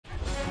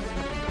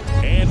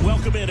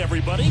in,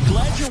 everybody.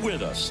 Glad you're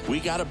with us. We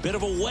got a bit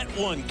of a wet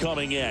one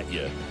coming at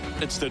you.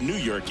 It's the New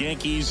York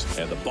Yankees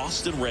and the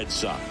Boston Red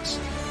Sox.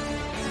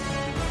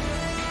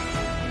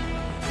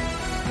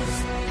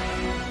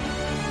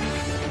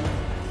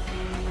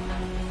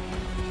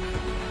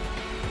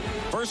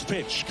 First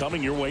pitch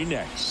coming your way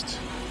next.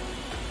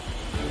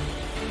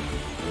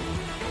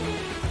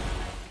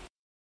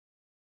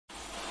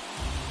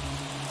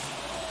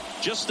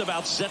 Just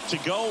about set to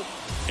go.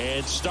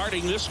 And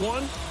starting this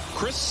one,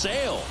 Chris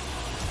Sale.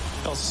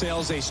 Well,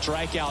 Sale's a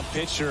strikeout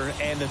pitcher,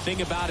 and the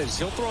thing about it is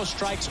he'll throw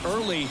strikes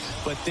early,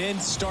 but then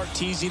start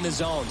teasing the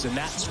zones, and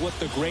that's what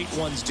the great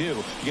ones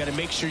do. You got to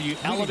make sure you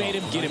elevate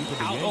him, get him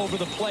out over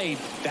the plate.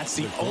 That's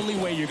the only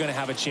way you're going to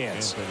have a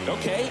chance.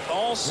 Okay,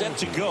 all set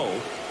to go.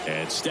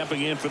 And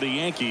stepping in for the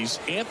Yankees,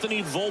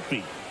 Anthony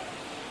Volpe.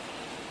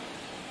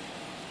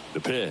 The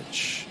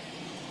pitch.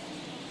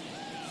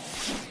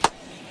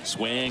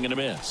 Swing and a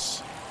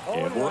miss.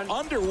 And we're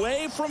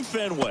underway from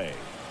Fenway.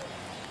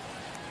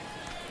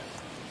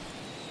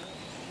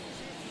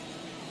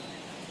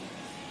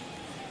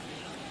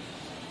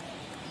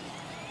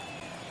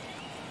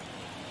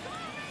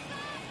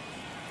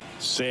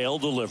 Sale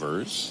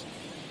delivers.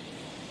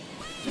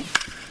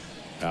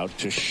 Out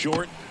to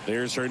short.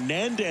 There's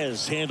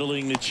Hernandez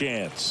handling the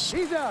chance.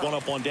 One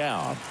up, one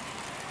down.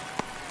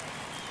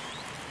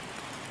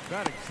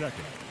 Batting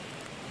second,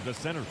 the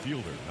center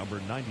fielder,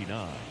 number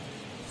 99,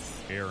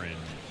 Aaron.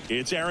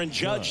 It's Aaron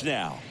Judge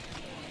now.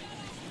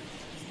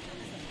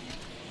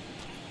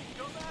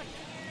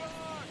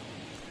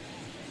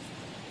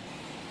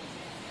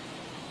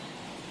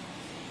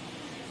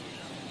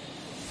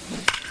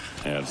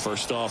 And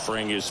first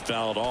offering is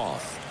fouled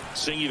off.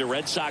 Singy, the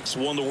Red Sox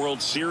won the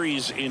World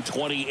Series in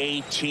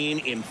 2018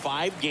 in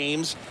 5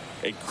 games.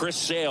 And Chris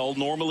Sale,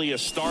 normally a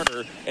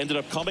starter, ended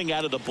up coming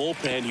out of the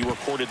bullpen. He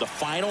recorded the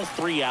final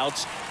 3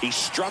 outs. He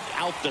struck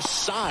out the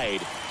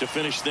side to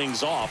finish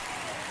things off.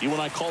 You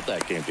and I called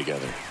that game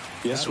together.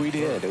 Yes, we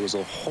did. It was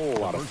a whole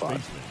lot of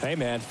fun. Hey,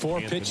 man,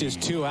 4 pitches,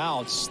 2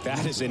 outs.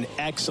 That is an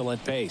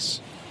excellent pace.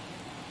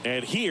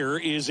 And here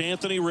is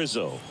Anthony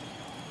Rizzo.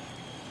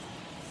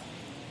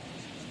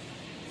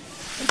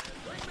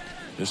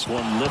 This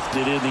one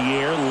lifted in the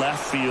air,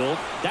 left field.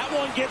 That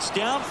one gets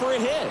down for a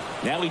hit.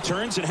 Now he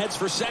turns and heads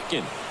for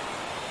second.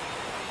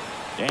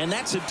 And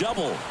that's a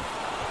double.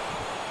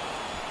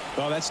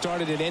 Well, that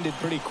started and ended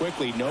pretty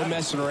quickly. No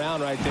messing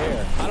around right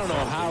there. I don't know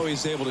how he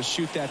was able to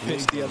shoot that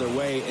pitch the other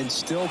way and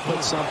still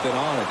put something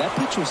on it. That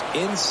pitch was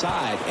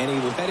inside, and he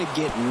let it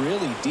get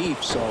really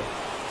deep. So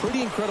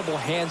pretty incredible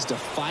hands to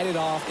fight it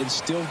off and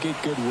still get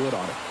good wood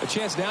on it. A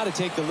chance now to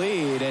take the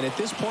lead, and at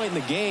this point in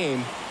the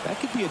game, that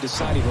could be a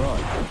deciding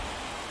run.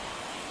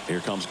 Here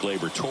comes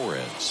Gleyber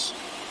Torres.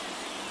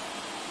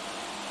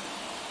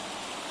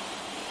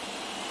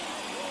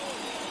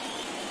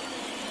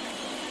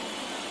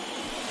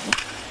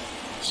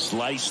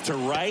 Slice to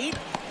right.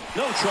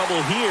 No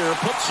trouble here.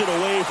 Puts it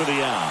away for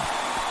the out.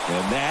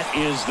 And that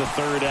is the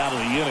 3rd out of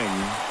the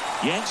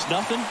inning. Yanks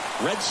nothing.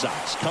 Red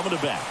Sox coming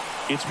to bat.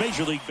 It's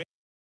Major League Baseball.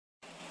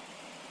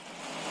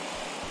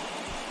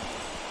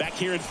 Back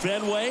here at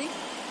Fenway,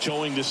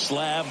 showing the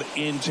slab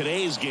in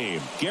today's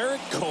game, Garrett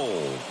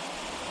Cole.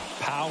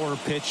 Power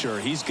pitcher.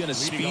 He's going to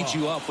speed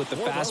you up with the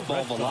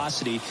fastball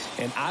velocity,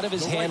 and out of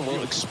his hand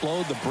will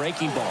explode the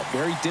breaking ball.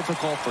 Very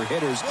difficult for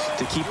hitters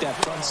to keep that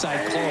front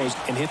side closed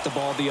and hit the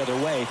ball the other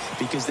way,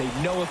 because they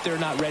know if they're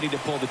not ready to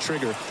pull the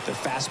trigger, the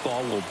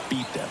fastball will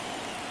beat them.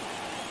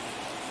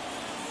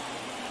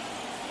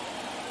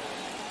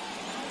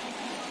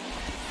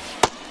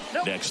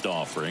 Next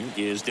offering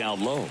is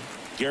down low.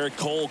 Garrett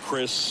Cole,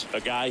 Chris, a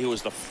guy who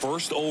was the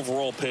first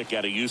overall pick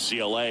out of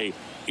UCLA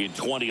in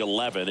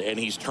 2011, and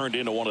he's turned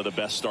into one of the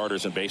best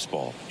starters in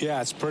baseball.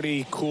 Yeah, it's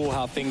pretty cool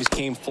how things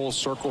came full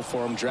circle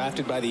for him.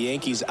 Drafted by the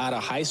Yankees out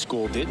of high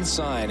school, didn't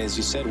sign, as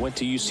you said, went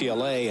to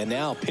UCLA, and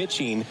now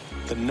pitching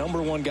the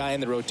 #1 guy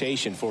in the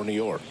rotation for New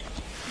York.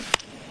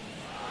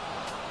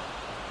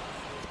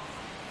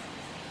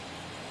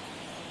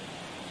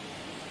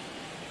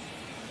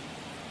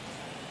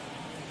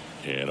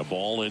 And a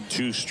ball and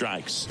 2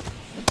 strikes.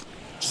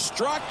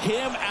 Struck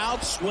him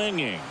out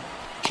swinging.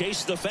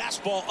 Chased the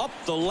fastball up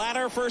the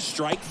ladder for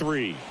strike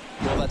 3.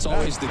 Well, that's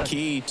always the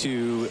key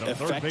to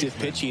effective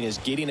pitching, is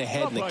getting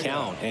ahead in the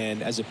count.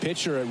 And as a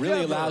pitcher, it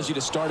really allows you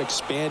to start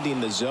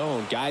expanding the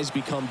zone. Guys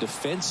become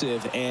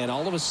defensive, and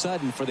all of a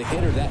sudden, for the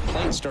hitter, that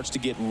plate starts to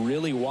get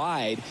really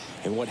wide.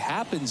 And what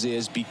happens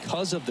is,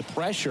 because of the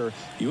pressure,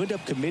 you end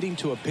up committing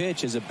to a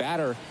pitch as a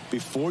batter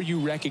before you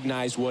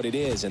recognize what it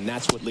is, and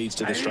that's what leads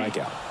to the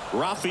strikeout.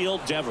 Rafael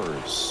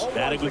Devers,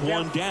 batting with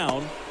 1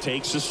 down,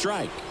 takes a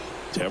strike.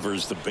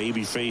 Devers, the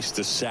baby-faced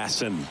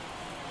assassin.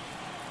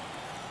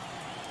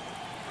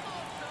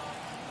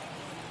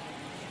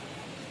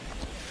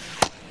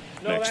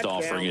 Next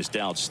offering is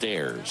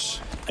downstairs.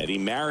 And he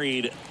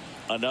married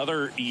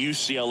another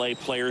UCLA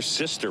player's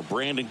sister,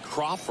 Brandon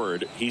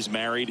Crawford. He's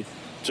married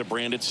to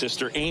Brandon's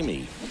sister,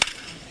 Amy.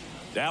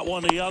 That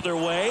one the other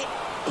way.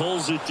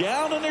 Pulls it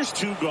down, and there's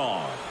 2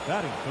 gone.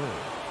 Batting third,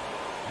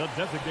 the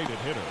designated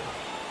hitter,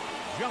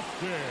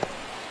 Justin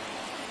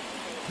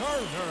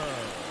Turner.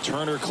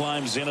 Turner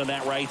climbs in on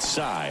that right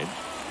side.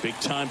 Big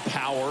time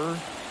power.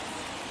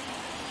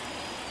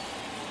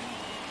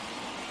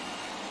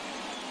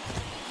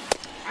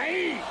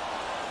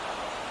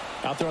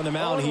 Out there on the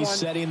mound, he's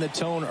setting the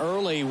tone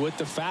early with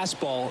the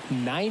fastball.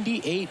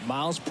 98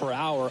 miles per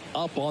hour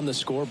up on the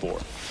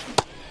scoreboard.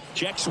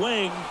 Check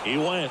swing. He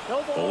went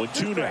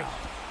 0-2 now.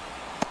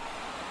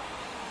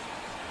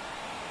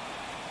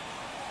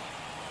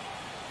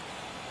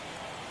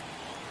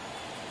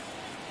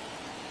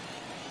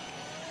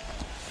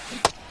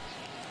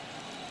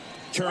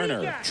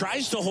 Turner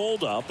tries to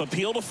hold up,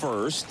 appeal to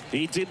first.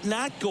 He did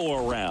not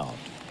go around.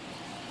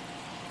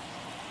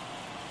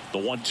 The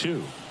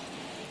 1-2.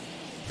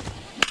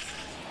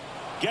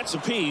 Gets a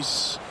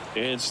piece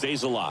and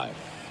stays alive.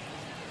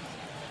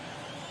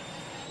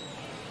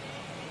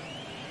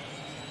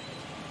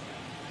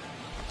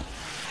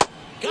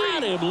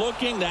 Got him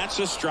looking. That's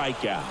a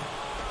strikeout.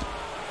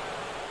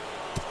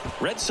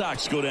 Red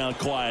Sox go down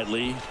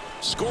quietly,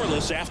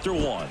 scoreless after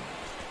one.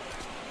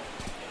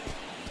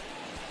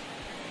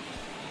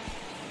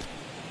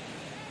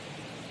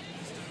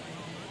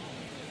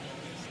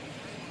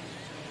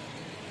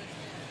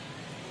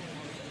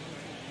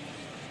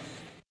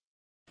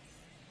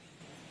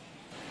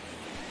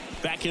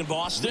 Back in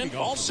Boston,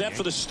 all set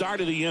for the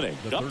start of the inning.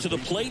 Up to the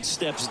plate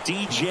steps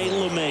DJ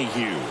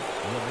LeMahieu.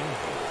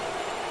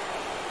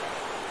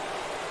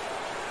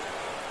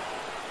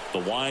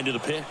 The wind of the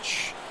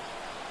pitch.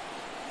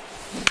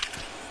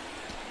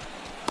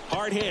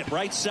 Hard hit,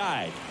 right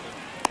side.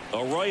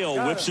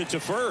 Arroyo whips it to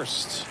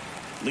first.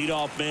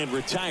 Leadoff man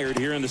retired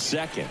here in the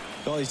second.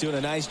 Well, he's doing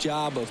a nice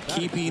job of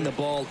keeping the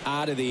ball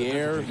out of the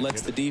air.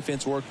 Lets the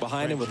defense work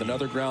behind him with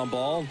another ground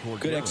ball.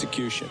 Good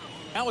execution.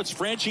 Now it's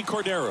Franchi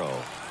Cordero.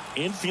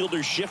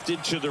 Infielder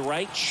shifted to the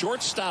right.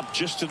 Shortstop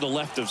just to the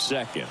left of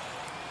second.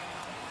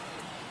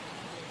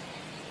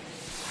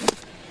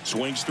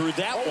 Swings through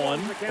that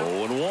one.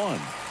 0-1.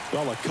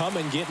 Well, a come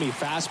and get me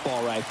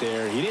fastball right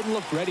there. He didn't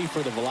look ready for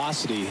the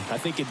velocity. I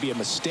think it'd be a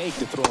mistake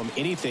to throw him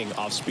anything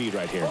off speed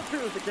right here.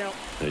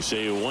 They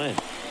say it went.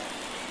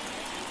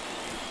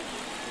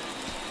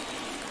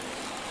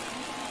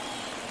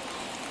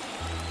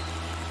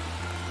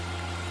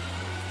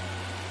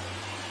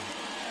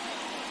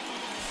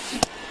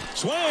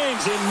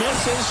 Swings and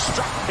misses,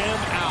 struck him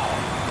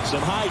out.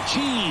 Some high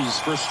cheese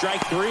for strike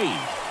three.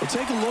 Well,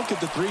 take a look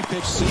at the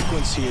three-pitch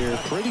sequence here.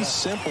 Pretty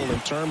simple in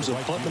terms of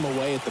putting them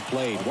away at the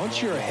plate.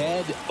 Once you're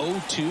ahead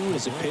 0-2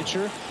 as a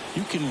pitcher,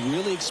 you can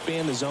really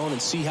expand the zone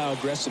and see how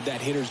aggressive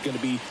that hitter is going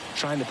to be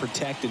trying to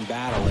protect and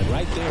battle. And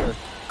right there,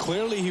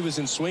 clearly he was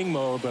in swing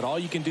mode, but all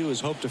you can do is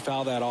hope to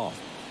foul that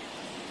off.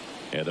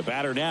 And the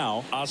batter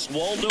now,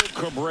 Oswaldo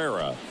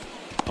Cabrera.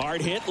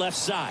 Hard hit left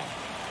side.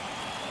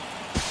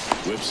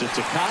 Whips it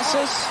to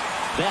Casas.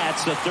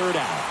 That's the third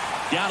out.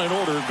 Down in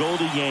order go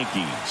the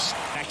Yankees.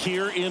 Back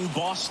here in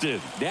Boston.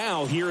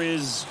 Now here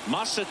is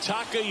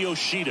Masataka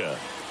Yoshida.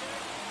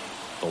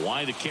 The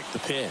wind to kick the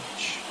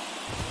pitch.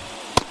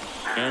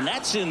 And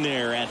that's in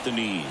there at the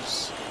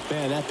knees.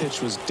 Man, that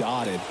pitch was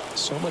dotted.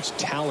 So much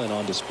talent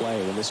on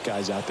display when this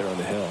guy's out there on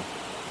the hill.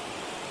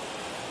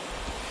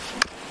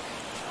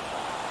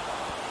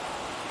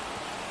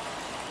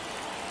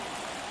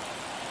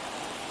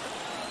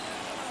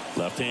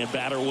 Left-hand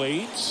batter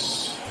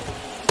waits.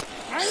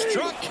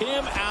 Struck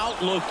him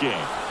out looking.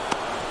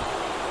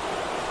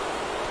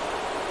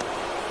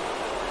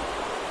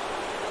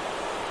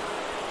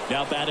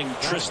 Now batting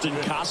Tristan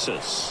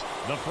Casas.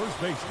 The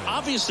first baseman.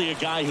 Obviously a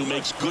guy who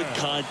makes good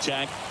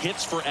contact,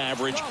 hits for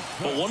average,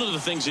 but one of the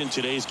things in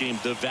today's game,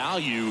 the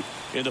value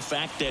in the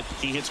fact that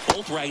he hits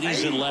both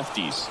righties and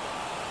lefties.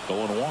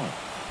 0-1.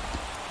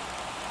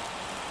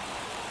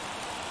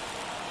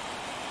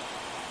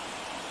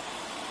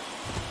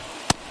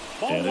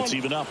 And it's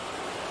even up.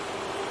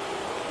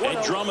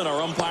 Ed Drummond,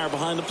 our umpire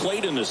behind the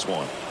plate in this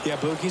one. Yeah,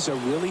 Boog, he's a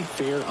really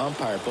fair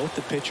umpire, both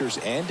the pitchers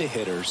and the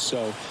hitters.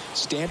 So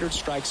standard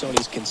strike zone,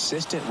 he's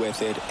consistent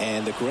with it.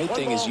 And the great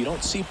thing is you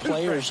don't see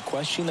players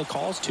question the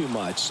calls too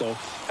much. So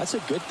that's a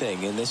good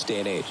thing in this day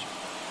and age.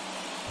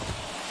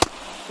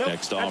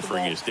 Next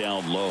offering is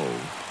down low.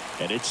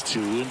 And it's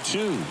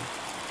 2-2.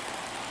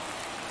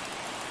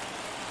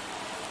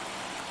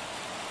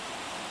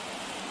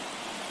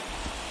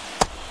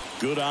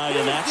 Good eye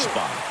in that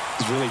spot.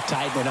 He's really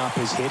tightening up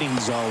his hitting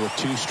zone with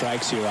 2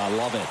 strikes here. I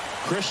love it.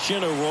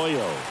 Christian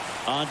Arroyo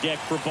on deck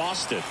for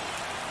Boston.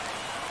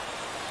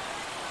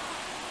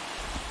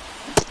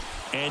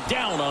 And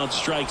down on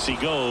strikes he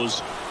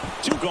goes.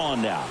 2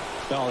 gone now.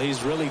 Well,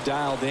 he's really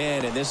dialed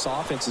in, and this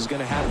offense is going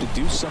to have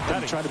to do something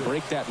to try to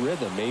break that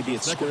rhythm. Maybe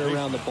it's square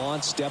around the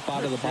bunt, step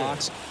out of the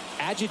box,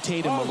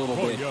 agitate him a little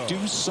bit,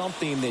 do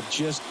something that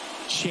just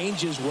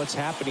changes what's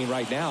happening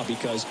right now,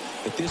 because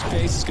at this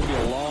pace it's going to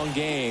be a long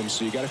game,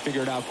 so you got to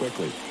figure it out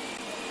quickly.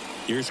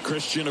 Here's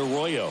Christian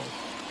Arroyo.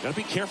 Got to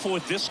be careful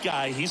with this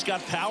guy. He's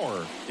got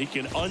power. He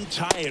can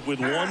untie it with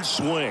one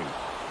swing.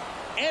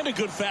 And a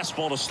good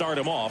fastball to start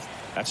him off.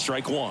 That's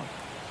strike 1.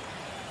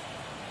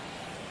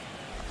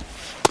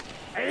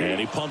 And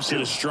he pumps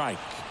it a strike.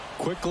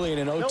 quickly in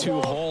an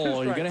 0-2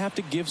 hole. You're going to have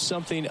to give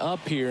something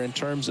up here in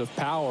terms of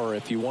power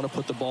if you want to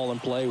put the ball in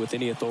play with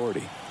any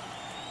authority.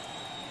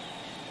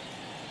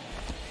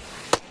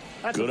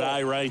 Good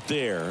eye right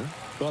there.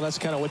 Well, that's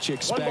kind of what you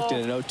expect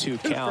in an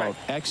 0-2 count.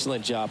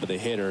 Excellent job of the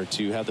hitter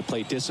to have the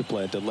plate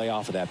discipline to lay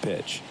off of that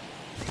pitch.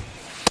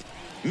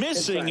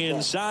 Missing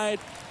inside.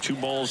 2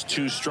 balls,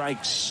 2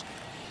 strikes.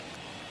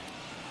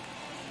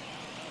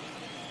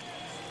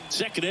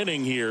 Second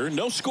inning here,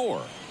 no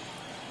score.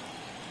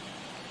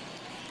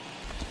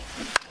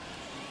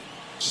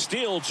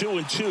 Still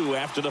 2-2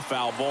 after the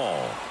foul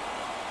ball.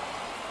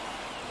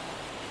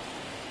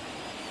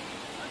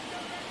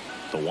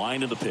 The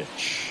wind of the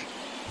pitch.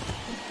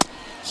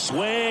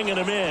 Swing and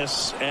a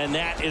miss, and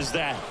that is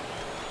that.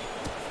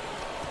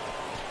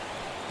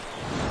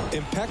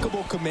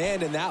 Impeccable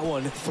command in that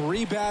one.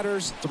 3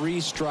 batters, 3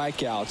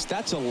 strikeouts.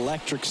 That's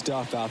electric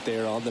stuff out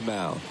there on the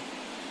mound.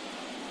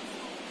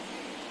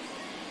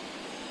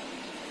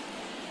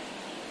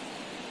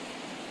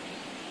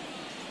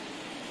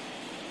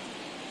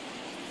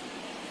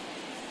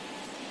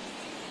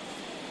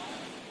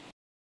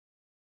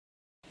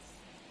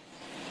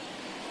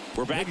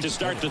 We're back to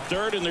start the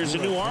third, and there's a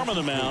new arm on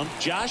the mound,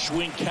 Josh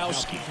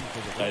Winkowski.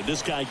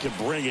 This guy can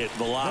bring it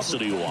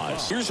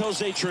velocity-wise. Here's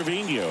Jose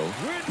Trevino,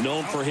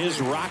 known for his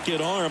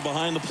rocket arm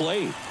behind the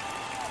plate.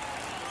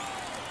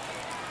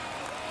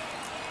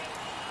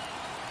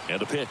 And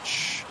a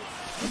pitch.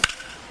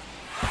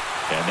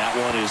 And that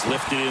one is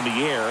lifted in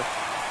the air.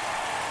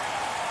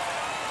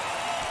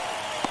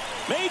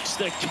 Makes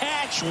the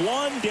catch,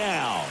 1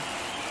 down.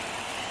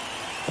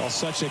 Well,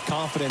 such a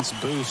confidence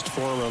boost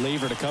for a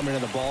reliever to come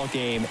into the ball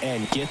game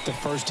and get the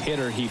first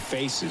hitter he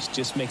faces.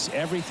 Just makes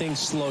everything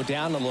slow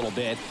down a little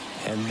bit,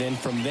 and then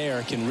from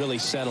there can really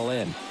settle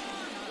in.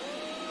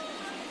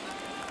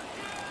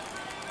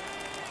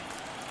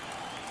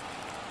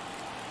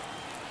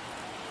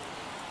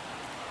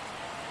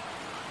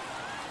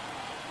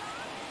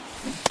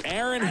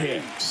 Aaron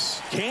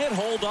Hicks can't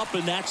hold up,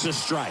 and that's a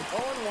strike.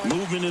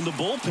 Movement in the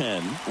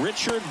bullpen.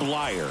 Richard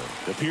Blyer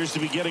appears to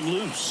be getting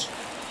loose.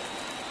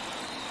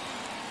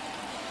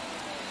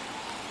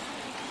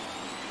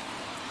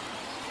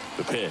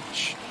 The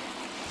pitch.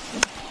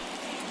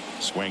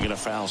 Swing and a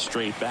foul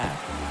straight back.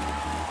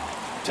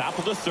 Top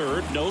of the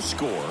third, no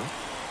score.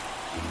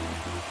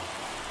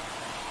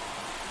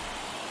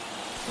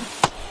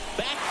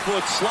 Back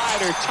foot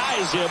slider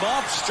ties him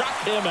up, struck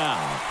him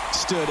out.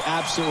 Stood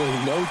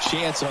absolutely no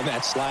chance on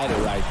that slider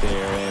right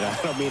there, and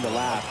I don't mean to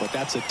laugh, but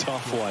that's a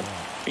tough one.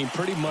 I mean,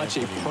 pretty much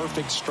a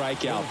perfect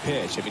strikeout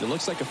pitch. I mean, it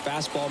looks like a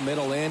fastball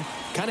middle in,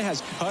 kind of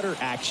has cutter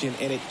action,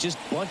 and it just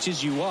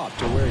bunches you up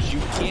to whereas you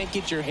can't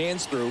get your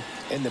hands through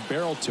and the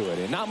barrel to it.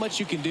 And not much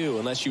you can do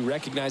unless you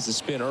recognize the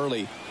spin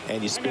early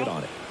and you spit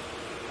on it.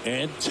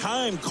 And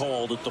time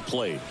called at the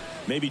plate.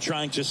 Maybe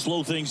trying to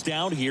slow things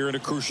down here in a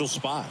crucial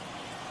spot.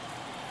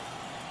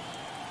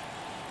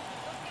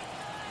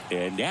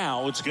 And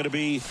now it's going to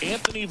be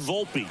Anthony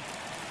Volpe.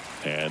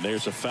 And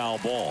there's a foul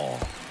ball.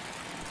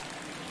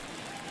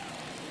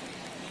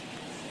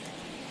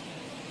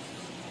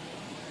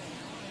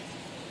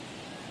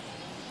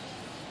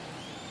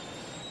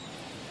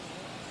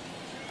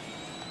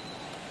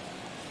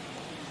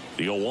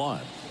 The 0-1.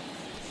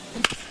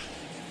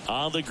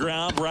 On the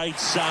ground, right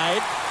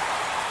side.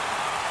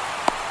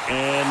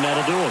 And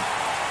that'll do it.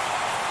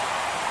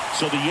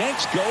 So the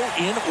Yanks go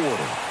in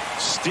order.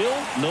 Still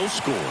no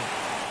score.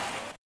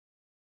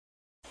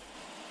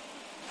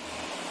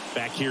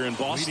 Back here in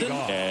Boston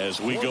as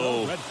we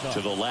go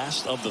to the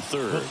last of the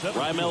third.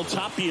 Raimel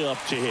Tapia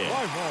up to hit.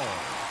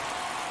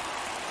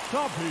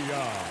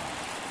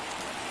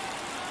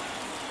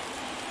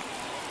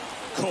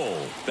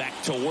 Cole back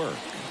to work.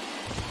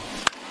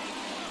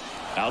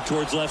 Out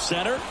towards left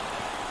center.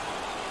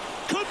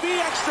 Could be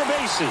extra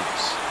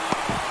bases.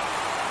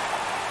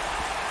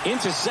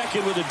 Into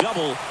second with a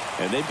double,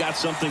 and they've got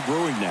something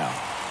brewing now.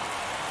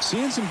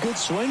 Seeing some good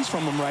swings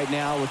from him right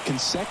now with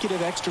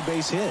consecutive extra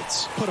base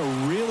hits. Put a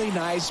really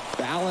nice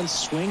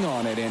balanced swing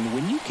on it, and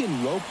when you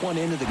can rope one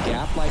into the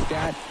gap like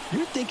that,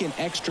 you're thinking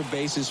extra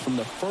bases from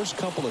the first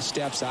couple of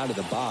steps out of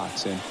the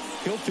box, and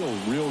he'll feel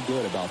real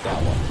good about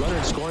that one. Runner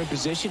in scoring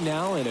position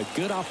now, and a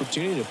good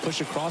opportunity to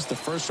push across the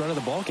first run of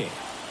the ball game.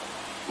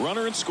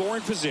 Runner in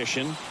scoring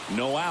position,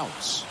 no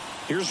outs.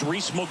 Here's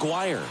Reese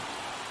McGuire.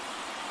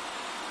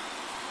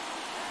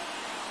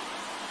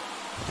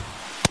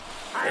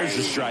 There's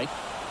the strike.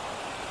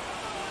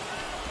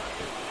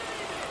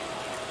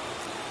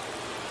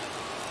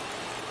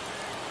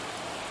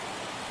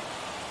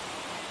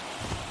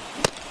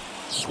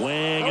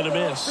 Swing and a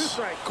miss.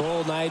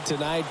 Cold night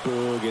tonight,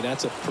 Boog, and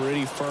that's a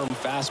pretty firm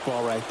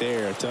fastball right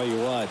there. I tell you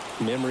what,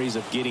 memories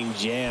of getting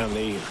jammed,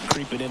 they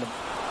creeping in.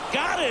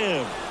 Got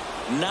him.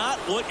 Not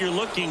what you're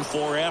looking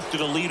for after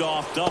the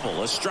leadoff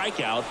double. A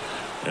strikeout,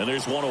 and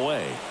there's one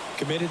away.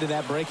 Committed to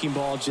that breaking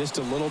ball just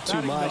a little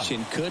too much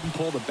and couldn't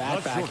pull the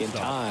bat back in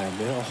time.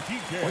 You know,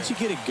 once you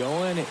get it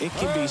going, it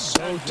can be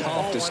so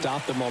tough to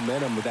stop the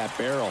momentum with that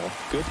barrel.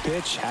 Good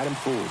pitch, had him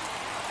fooled.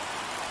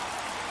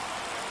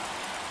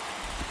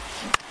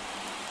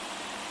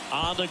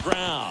 On the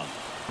ground.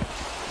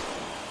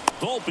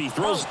 Volpe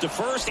throws to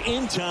first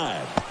in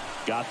time.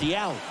 Got the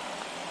out.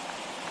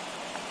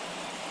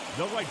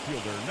 The right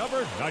fielder,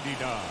 number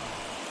 99.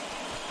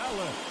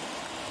 Alex.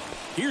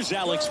 Here's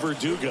Alex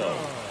Verdugo.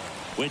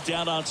 Went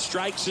down on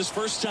strikes his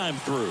first time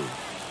through.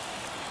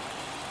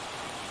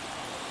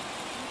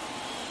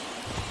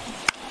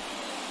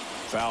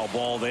 Foul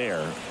ball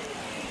there.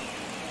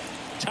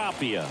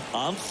 Tapia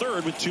on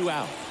third with 2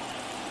 out.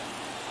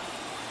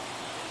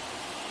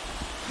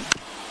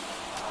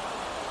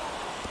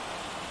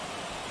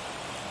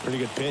 Pretty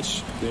good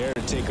pitch there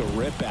to take a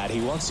rip at.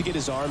 He wants to get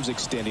his arms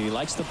extended. He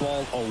likes the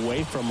ball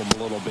away from him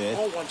a little bit,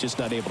 just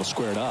not able to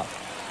square it up.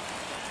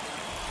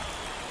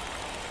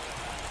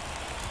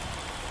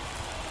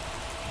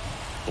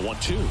 The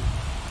 1-2.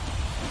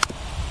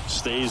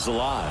 Stays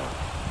alive.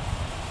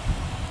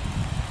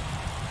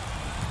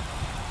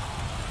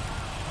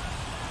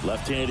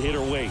 Left-hand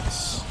hitter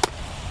waits.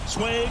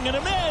 Swing and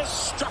a miss.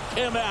 Struck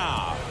him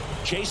out.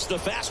 Chased the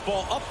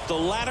fastball up the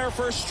ladder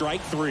for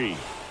strike 3.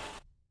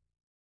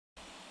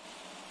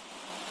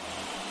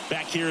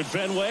 Back here at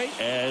Fenway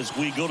as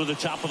we go to the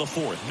top of the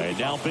 4th. And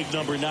now big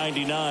number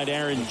 99,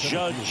 Aaron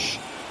Judge.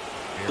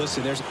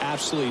 Listen, there's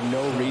absolutely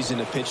no reason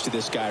to pitch to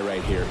this guy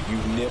right here. You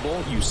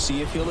nibble, you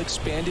see if he'll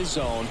expand his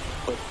zone,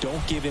 but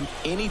don't give him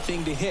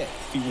anything to hit.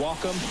 If you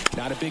walk him,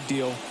 not a big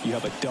deal. You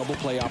have a double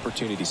play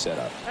opportunity set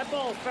up.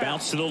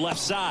 Bounce to the left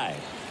side.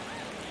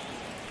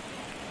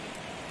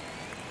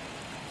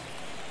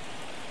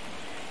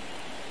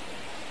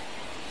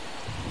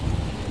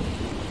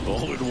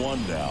 Oh, and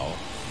 1 now.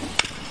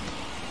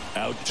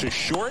 Out to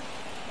short.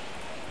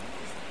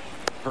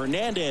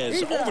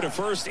 Hernandez over to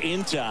first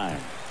in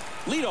time.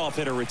 Leadoff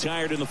hitter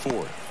retired in the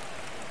 4th.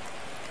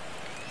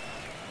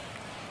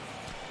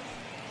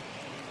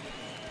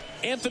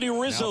 Anthony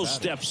Rizzo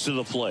steps to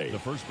the plate.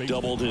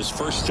 Doubled his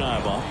first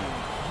time up.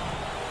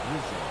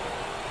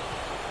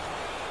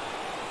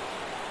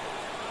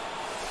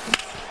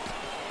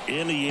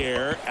 In the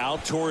air,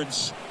 out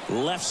towards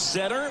left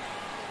center.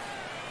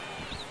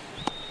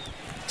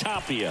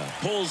 Tapia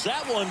pulls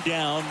that one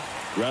down.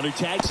 Runner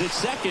tags at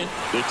second.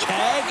 The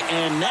tag,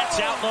 and that's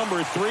out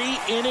number 3,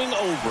 inning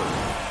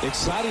over.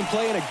 Exciting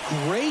play and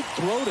a great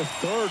throw to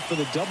third for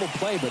the double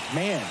play, but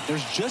man,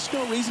 there's just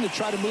no reason to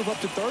try to move up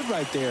to third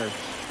right there.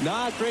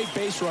 Not great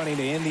base running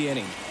to end the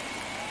inning.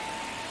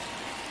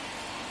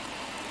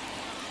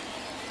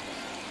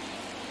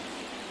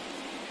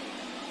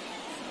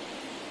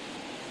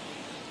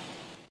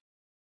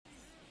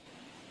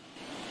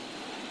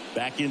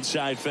 Back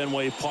inside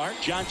Fenway Park,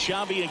 John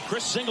Chavi and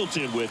Chris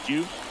Singleton with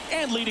you.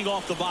 And leading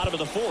off the bottom of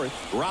the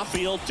 4th,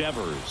 Rafael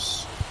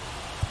Devers.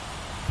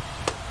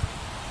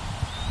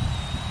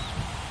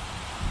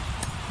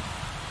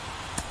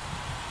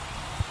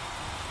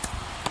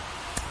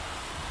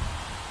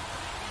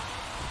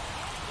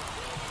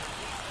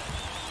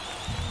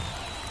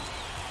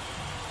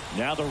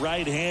 Now the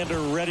right-hander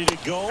ready to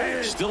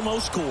go. Still no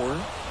score.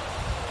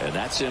 And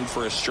that's in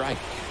for a strike.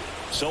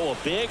 So a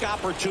big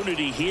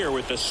opportunity here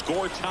with the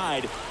score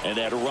tied and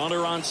that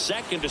runner on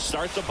second to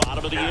start the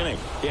bottom of the inning.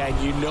 Yeah,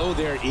 and you know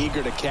they're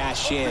eager to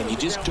cash in. You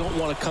just don't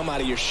want to come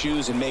out of your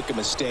shoes and make a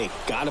mistake.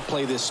 Got to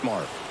play this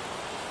smart.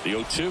 The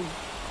 0-2.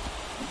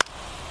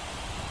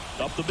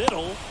 Up the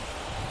middle.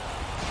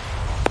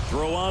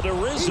 Throw on to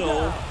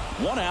Rizzo.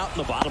 1 out in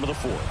the bottom of the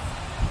 4th.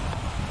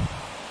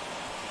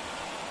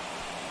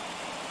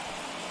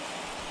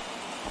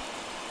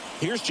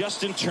 Here's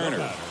Justin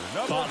Turner.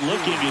 Caught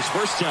looking his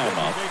first time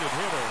up.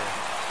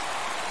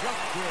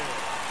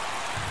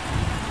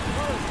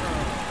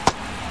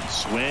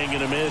 Swing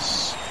and a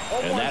miss.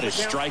 And that is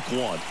strike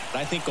 1.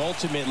 I think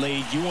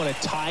ultimately you want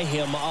to tie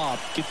him up,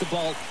 get the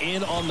ball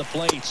in on the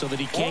plate so that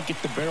he can't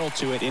get the barrel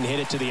to it and hit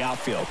it to the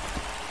outfield.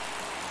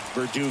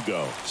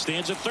 Verdugo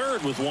stands at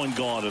third with 1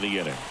 gone in the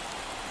inning.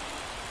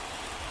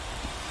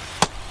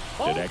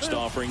 The next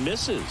offering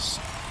misses.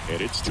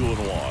 And it's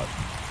 2-1.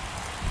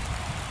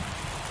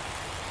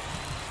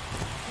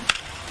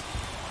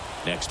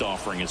 Next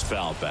offering is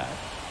fouled back.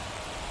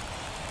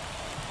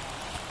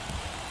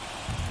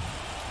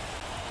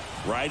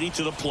 Righty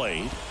to the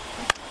plate.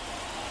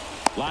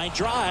 Line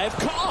drive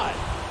caught.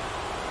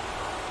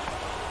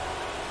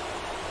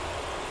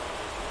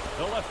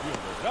 The left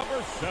fielder,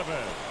 number 7,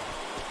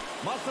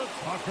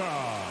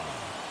 Masataka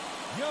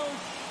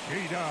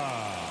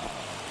Yoshida.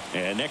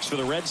 And next for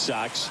the Red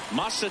Sox,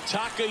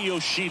 Masataka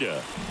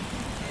Yoshida.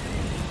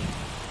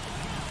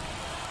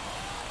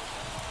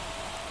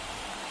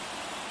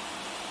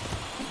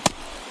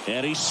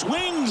 And he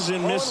swings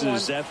and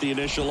misses at the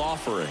initial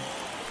offering.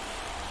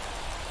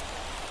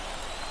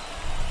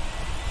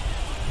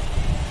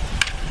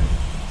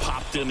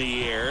 Popped in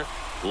the air,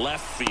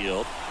 left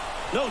field.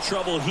 No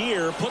trouble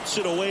here, puts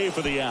it away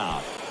for the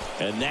out.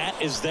 And that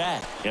is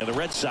that. And the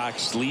Red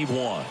Sox leave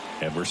 1.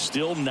 And we're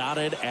still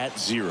knotted at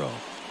 0.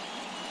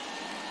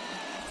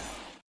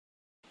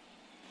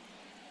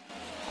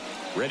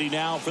 Ready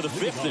now for the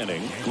 5th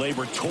inning.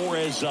 Gleyber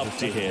Torres up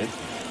to hit.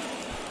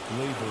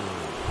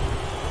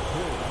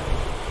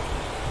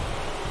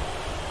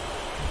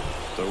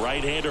 The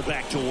right-hander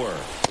back to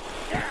work.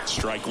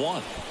 Strike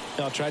one.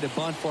 Now tried to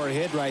bunt for a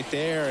hit right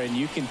there, and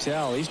you can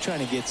tell he's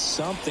trying to get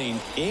something,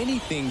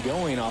 anything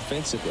going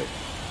offensively.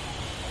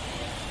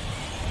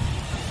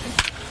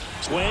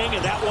 Swing,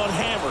 and that one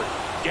hammered.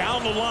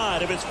 Down the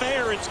line. If it's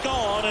fair, it's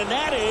gone, and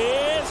that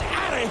is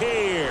out of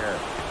here.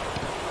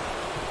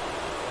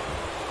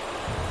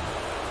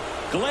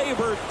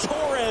 Gleyber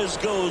Torres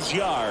goes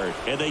yard,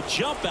 and they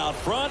jump out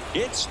front.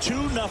 It's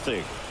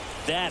 2-0.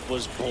 That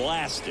was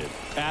blasted.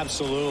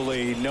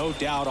 Absolutely, no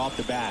doubt off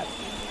the bat.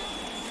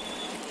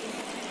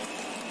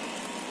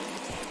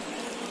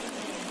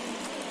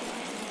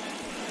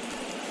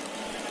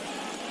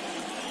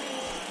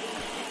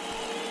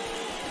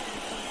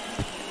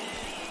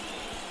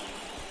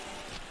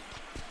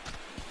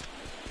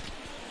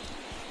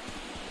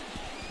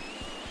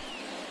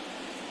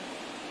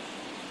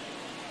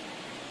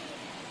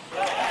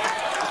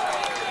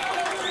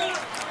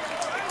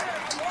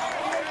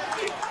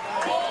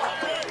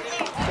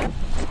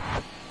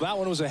 That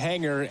one was a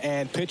hanger,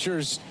 and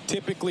pitchers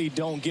typically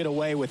don't get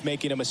away with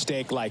making a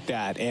mistake like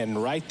that.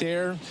 And right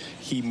there,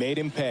 he made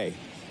him pay.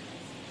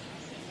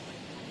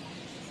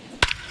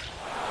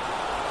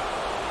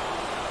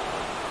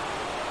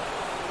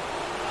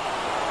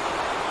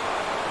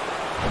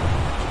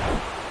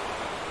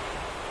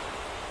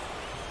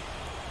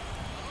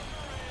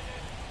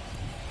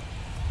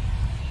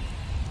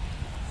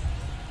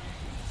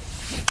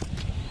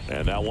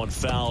 And that one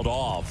fouled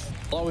off.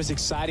 Always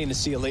exciting to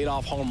see a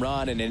leadoff home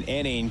run in an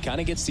inning. Kind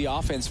of gets the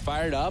offense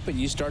fired up, and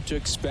you start to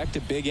expect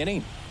a big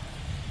inning.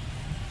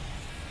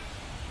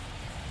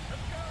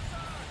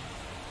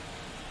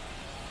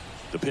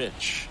 The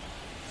pitch.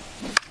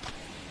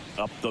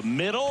 Up the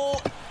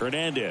middle.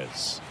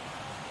 Hernandez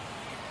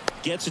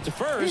gets it to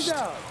first,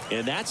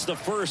 and that's the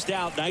first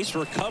out. Nice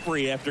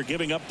recovery after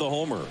giving up the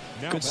homer.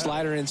 Good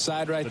slider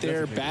inside right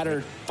there.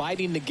 Batter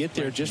fighting to get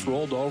there, just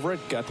rolled over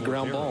it, got the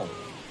ground ball.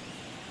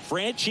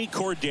 Franchy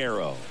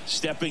Cordero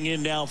stepping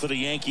in now for the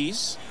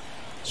Yankees.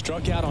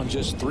 Struck out on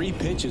just 3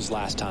 pitches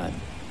last time.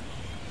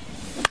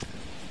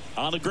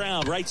 On the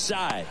ground, right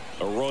side,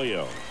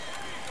 Arroyo.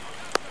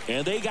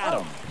 And they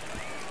got him.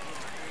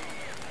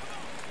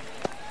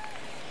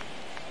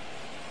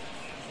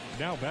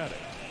 Now batting,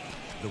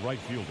 the right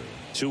fielder.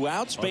 2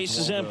 outs, base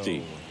is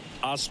empty.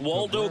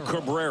 Oswaldo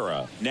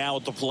Cabrera now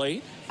at the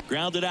plate.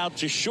 Grounded out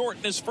to short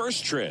in his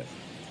first trip.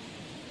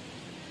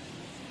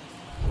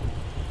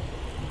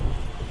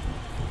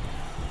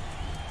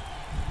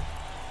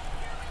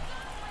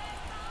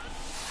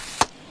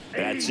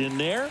 That's in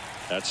there.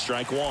 That's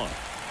strike one.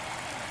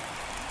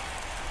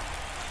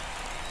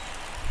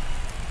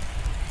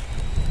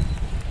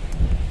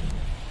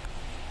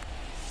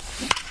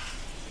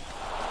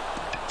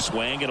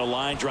 Swing and a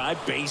line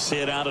drive, base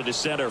hit out of the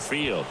center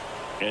field.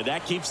 And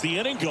that keeps the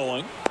inning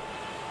going.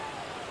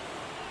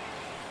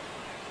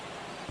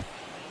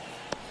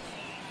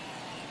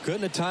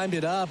 Couldn't have timed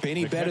it up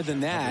any better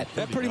than that.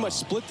 That pretty much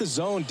split the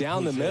zone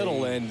down the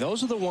middle, and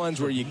those are the ones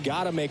where you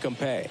got to make them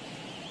pay.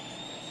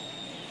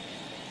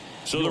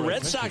 So the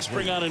Red Sox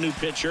bring on a new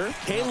pitcher,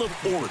 Caleb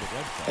Ord.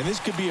 And this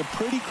could be a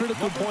pretty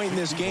critical point in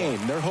this game.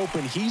 They're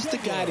hoping he's the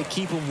guy to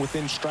keep them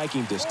within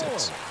striking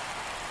distance.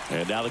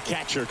 And now the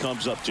catcher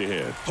comes up to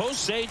hit.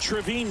 Jose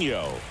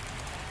Trevino.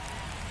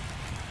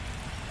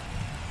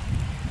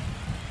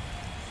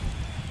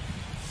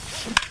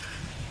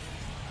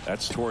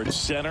 That's towards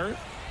center.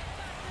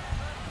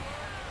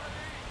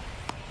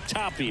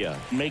 Tapia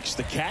makes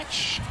the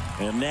catch,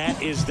 and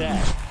that is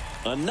that.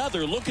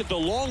 Another look at the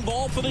long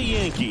ball for the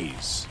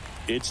Yankees.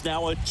 It's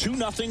now a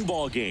 2-0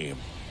 ball game.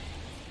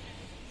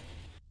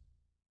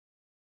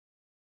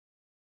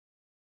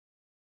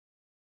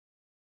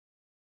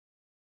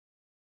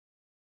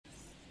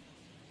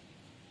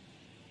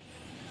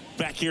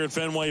 Back here at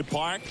Fenway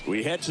Park,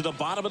 we head to the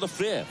bottom of the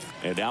 5th.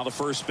 And now the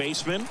first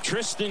baseman,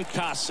 Tristan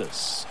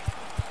Casas.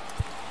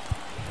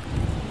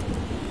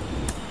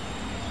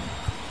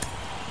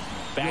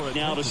 Back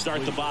now to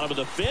start the bottom of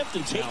the 5th,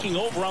 and taking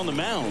over on the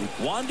mound,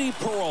 Wandy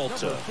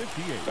Peralta.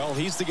 Well,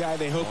 he's the guy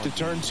they hope to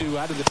turn to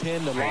out of the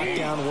pen to lock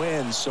down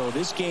wins. So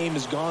this game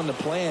has gone to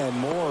plan,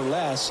 more or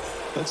less.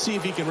 Let's see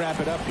if he can wrap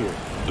it up here.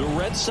 The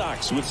Red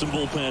Sox with some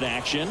bullpen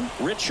action.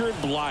 Richard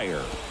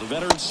Blyer, the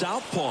veteran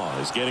southpaw,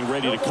 is getting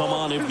ready to come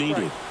on if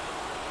needed.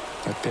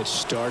 That pitch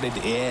started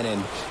in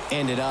and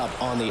ended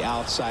up on the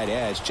outside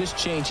edge. Just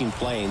changing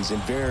planes and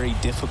very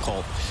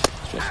difficult.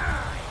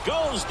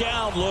 Goes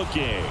down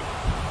looking.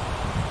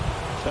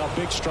 Well,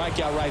 big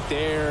strikeout right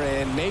there,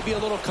 and maybe a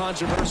little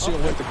controversial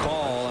with the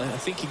call. I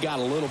think he got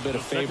a little bit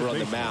of favor on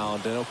the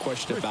mound, no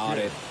question about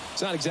it.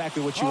 It's not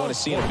exactly what you want to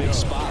see in a big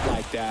spot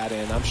like that,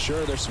 and I'm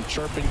sure there's some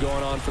chirping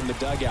going on from the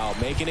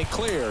dugout, making it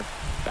clear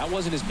that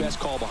wasn't his best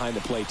call behind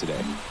the plate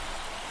today.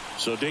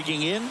 So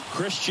digging in,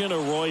 Christian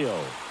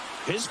Arroyo.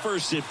 His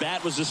first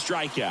at-bat was a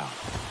strikeout.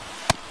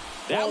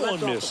 That one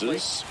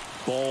misses.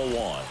 Ball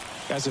one.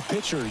 As a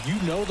pitcher, you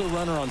know the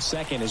runner on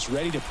second is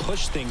ready to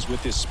push things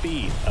with his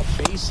speed. A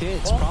base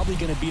hit is probably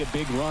going to be a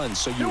big run,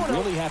 so you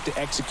really have to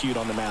execute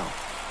on the mound.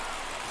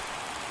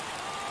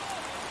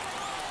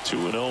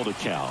 2-0 to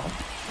count.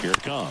 Here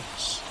it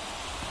comes.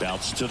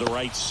 Bounce to the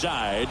right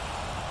side.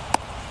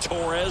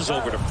 Torres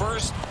over to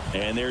first,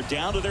 and they're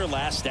down to their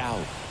last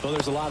out. Well,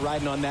 there's a lot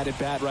riding on that at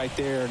bat right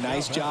there.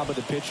 Nice job of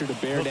the pitcher to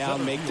bear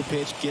down, make the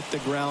pitch, get the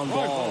ground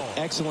ball.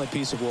 Excellent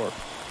piece of work.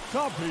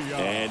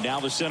 And now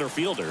the center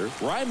fielder,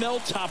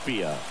 Raimel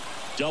Tapia,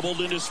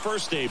 doubled in his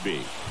first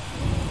AB.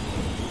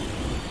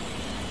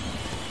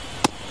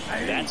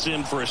 That's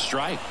in for a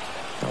strike.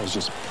 That was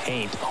just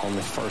paint on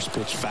the first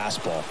pitch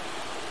fastball.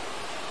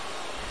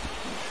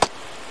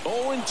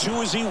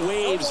 0-2 as he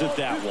waves at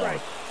that one.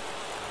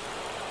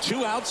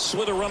 2 outs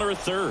with a runner at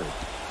third.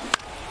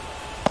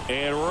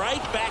 And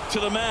right back to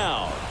the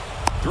mound.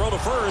 Throw to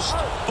first.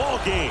 Ball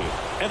game.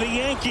 And the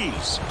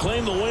Yankees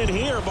claim the win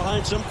here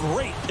behind some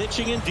great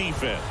pitching and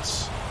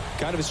defense.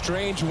 Kind of a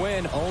strange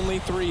win. Only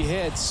 3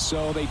 hits.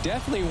 So they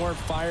definitely weren't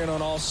firing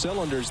on all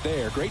cylinders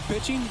there. Great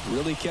pitching.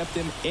 Really kept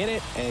them in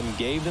it and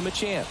gave them a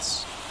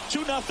chance.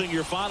 2-0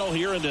 your final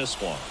here in this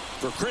one.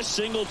 For Chris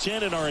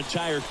Singleton and our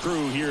entire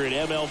crew here at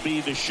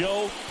MLB The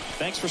Show,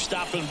 thanks for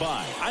stopping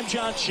by. I'm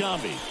John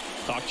Shambi.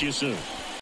 Talk to you soon.